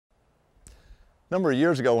A number of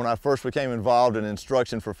years ago, when I first became involved in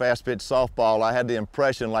instruction for fast pitch softball, I had the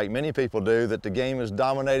impression, like many people do, that the game is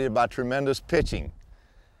dominated by tremendous pitching.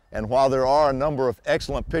 And while there are a number of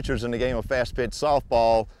excellent pitchers in the game of fast pitch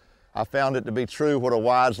softball, I found it to be true what a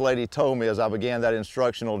wise lady told me as I began that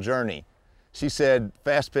instructional journey. She said,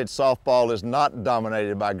 fast pitch softball is not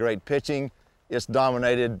dominated by great pitching, it's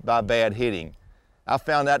dominated by bad hitting. I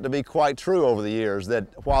found that to be quite true over the years, that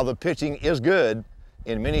while the pitching is good,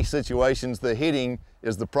 in many situations the hitting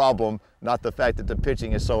is the problem, not the fact that the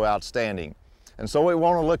pitching is so outstanding. And so what we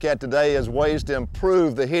want to look at today is ways to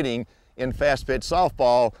improve the hitting in fast pitch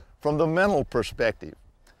softball from the mental perspective.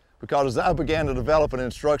 Because as I began to develop an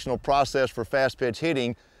instructional process for fast pitch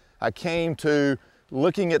hitting, I came to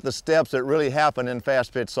looking at the steps that really happen in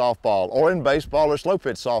fast pitch softball, or in baseball or slow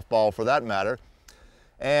pitch softball for that matter.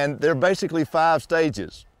 And there are basically 5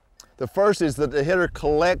 stages. The first is that the hitter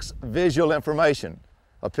collects visual information.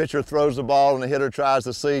 A pitcher throws the ball and the hitter tries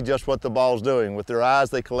to see just what the ball's doing. With their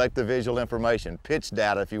eyes, they collect the visual information, pitch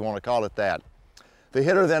data if you want to call it that. The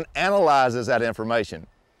hitter then analyzes that information.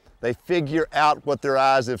 They figure out what their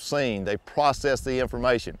eyes have seen. They process the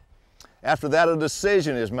information. After that, a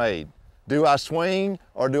decision is made. Do I swing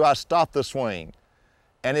or do I stop the swing?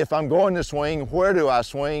 And if I'm going to swing, where do I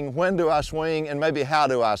swing? When do I swing? And maybe how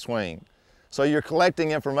do I swing? So you're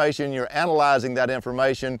collecting information, you're analyzing that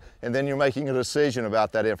information, and then you're making a decision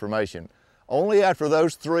about that information. Only after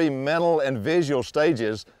those 3 mental and visual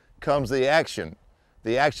stages comes the action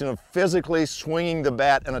of physically swinging the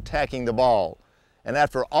bat and attacking the ball. And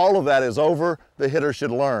after all of that is over, the hitter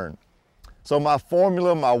should learn. So my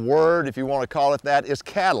formula, my word, if you want to call it that, is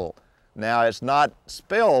cattle. Now it's not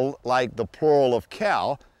spelled like the plural of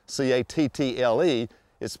cow, C-A-T-T-L-E,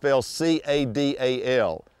 it's spelled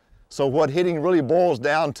C-A-D-A-L. So what hitting really boils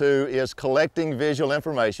down to is collecting visual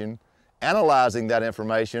information, analyzing that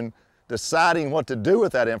information, deciding what to do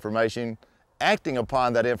with that information, acting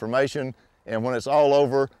upon that information, and when it's all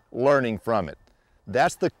over, learning from it.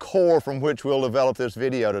 That's the core from which we'll develop this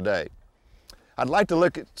video today. I'd like to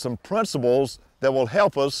look at some principles that will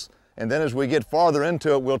help us, and then as we get farther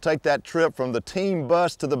into it, we'll take that trip from the team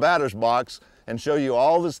bus to the batter's box and show you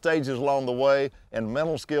all the stages along the way and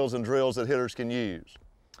mental skills and drills that hitters can use.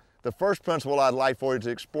 The first principle I'd like for you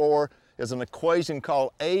to explore is an equation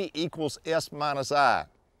called A equals S minus I.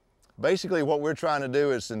 Basically what we're trying to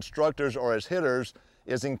do as instructors or as hitters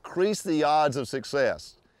is increase the odds of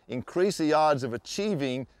success, increase the odds of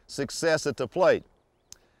achieving success at the plate.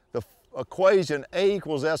 The equation A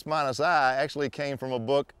equals S minus I actually came from a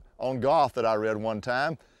book on golf that I read one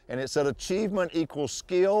time, and it said achievement equals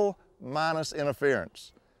skill minus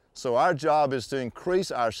interference. So our job is to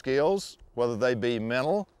increase our skills, whether they be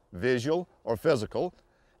mental, visual, or physical,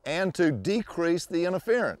 and to decrease the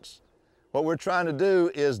interference. What we're trying to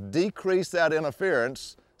do is decrease that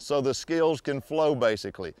interference so the skills can flow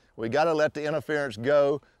basically. We got to let the interference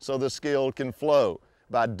go so the skill can flow.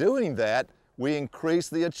 By doing that, we increase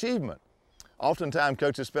the achievement. Oftentimes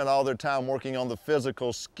coaches spend all their time working on the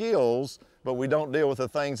physical skills, but we don't deal with the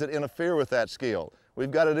things that interfere with that skill.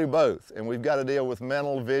 We've got to do both, and we've got to deal with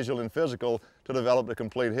mental, visual, and physical to develop the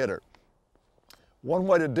complete hitter. One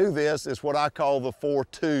way to do this is what I call the 4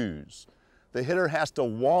 twos. The hitter has to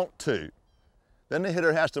want to. Then the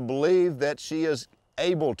hitter has to believe that she is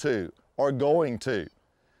able to or going to.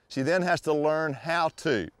 She then has to learn how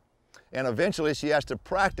to. And eventually she has to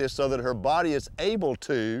practice so that her body is able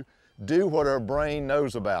to do what her brain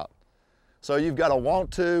knows about. So you've got to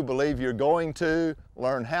want to, believe you're going to,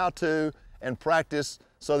 learn how to, and practice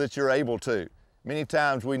so that you're able to. Many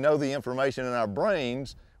times we know the information in our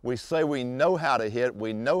brains. We say we know how to hit,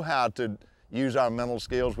 we know how to use our mental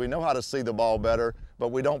skills, we know how to see the ball better, but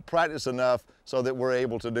we don't practice enough so that we're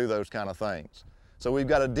able to do those kind of things. So we've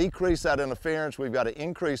got to decrease that interference, we've got to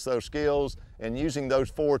increase those skills, and using those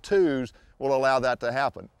 4 twos will allow that to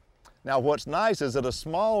happen. Now what's nice is that a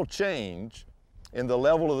small change in the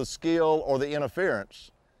level of the skill or the interference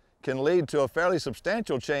can lead to a fairly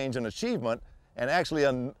substantial change in achievement and actually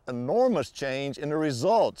an enormous change in the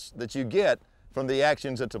results that you get from the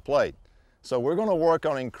actions at the plate. So we're going to work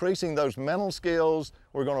on increasing those mental skills.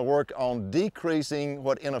 We're going to work on decreasing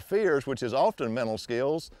what interferes, which is often mental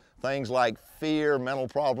skills, things like fear, mental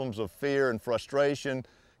problems of fear and frustration.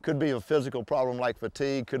 Could be a physical problem like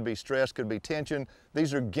fatigue, could be stress, could be tension.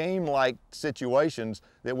 These are game-like situations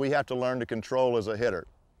that we have to learn to control as a hitter.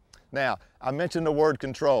 Now, I mentioned the word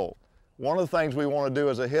control. One of the things we want to do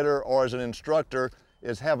as a hitter or as an instructor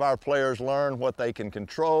is have our players learn what they can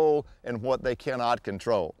control and what they cannot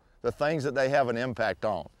control, the things that they have an impact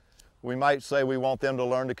on. We might say we want them to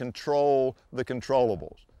learn to control the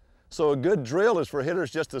controllables. So a good drill is for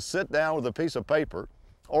hitters just to sit down with a piece of paper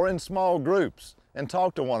or in small groups and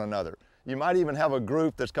talk to one another. You might even have a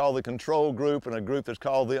group that's called the control group and a group that's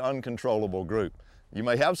called the uncontrollable group. You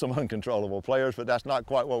may have some uncontrollable players, but that's not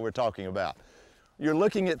quite what we're talking about. You're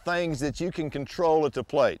looking at things that you can control at the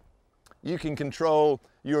plate. You can control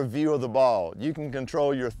your view of the ball. You can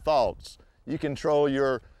control your thoughts. You control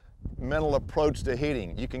your mental approach to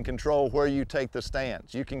hitting. You can control where you take the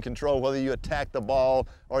stance. You can control whether you attack the ball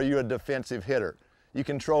or you're a defensive hitter. You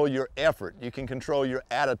control your effort. You can control your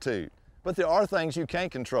attitude. But there are things you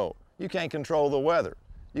can't control. You can't control the weather.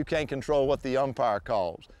 You can't control what the umpire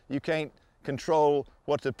calls. You can't control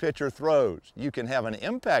what the pitcher throws. You can have an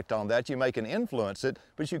impact on that. You may can influence it,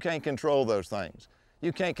 but you can't control those things.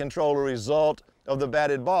 You can't control the result of the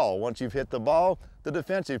batted ball. Once you've hit the ball, the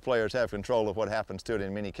defensive players have control of what happens to it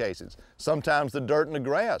in many cases. Sometimes the dirt and the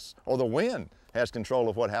grass or the wind has control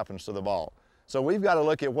of what happens to the ball. So we've got to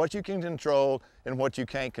look at what you can control and what you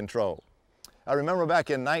can't control. I remember back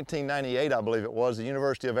in 1998, I believe it was, the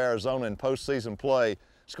University of Arizona in postseason play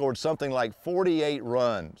scored something like 48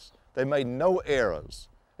 runs. They made no errors,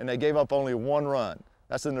 and they gave up only 1 run.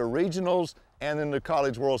 That's in the regionals and in the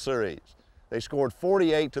College World Series. They scored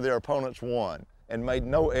 48 to their opponent's 1 and made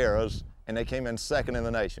no errors, and they came in second in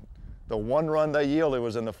the nation. The 1 run they yielded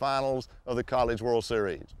was in the finals of the College World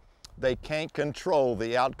Series. They can't control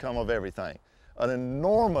the outcome of everything. An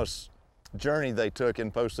enormous journey they took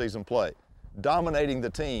in postseason play, dominating the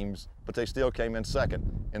teams, but they still came in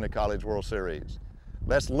second in the College World Series.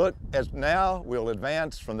 Let's look as now we'll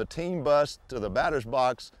advance from the team bus to the batter's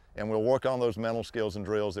box, and we'll work on those mental skills and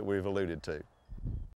drills that we've alluded to.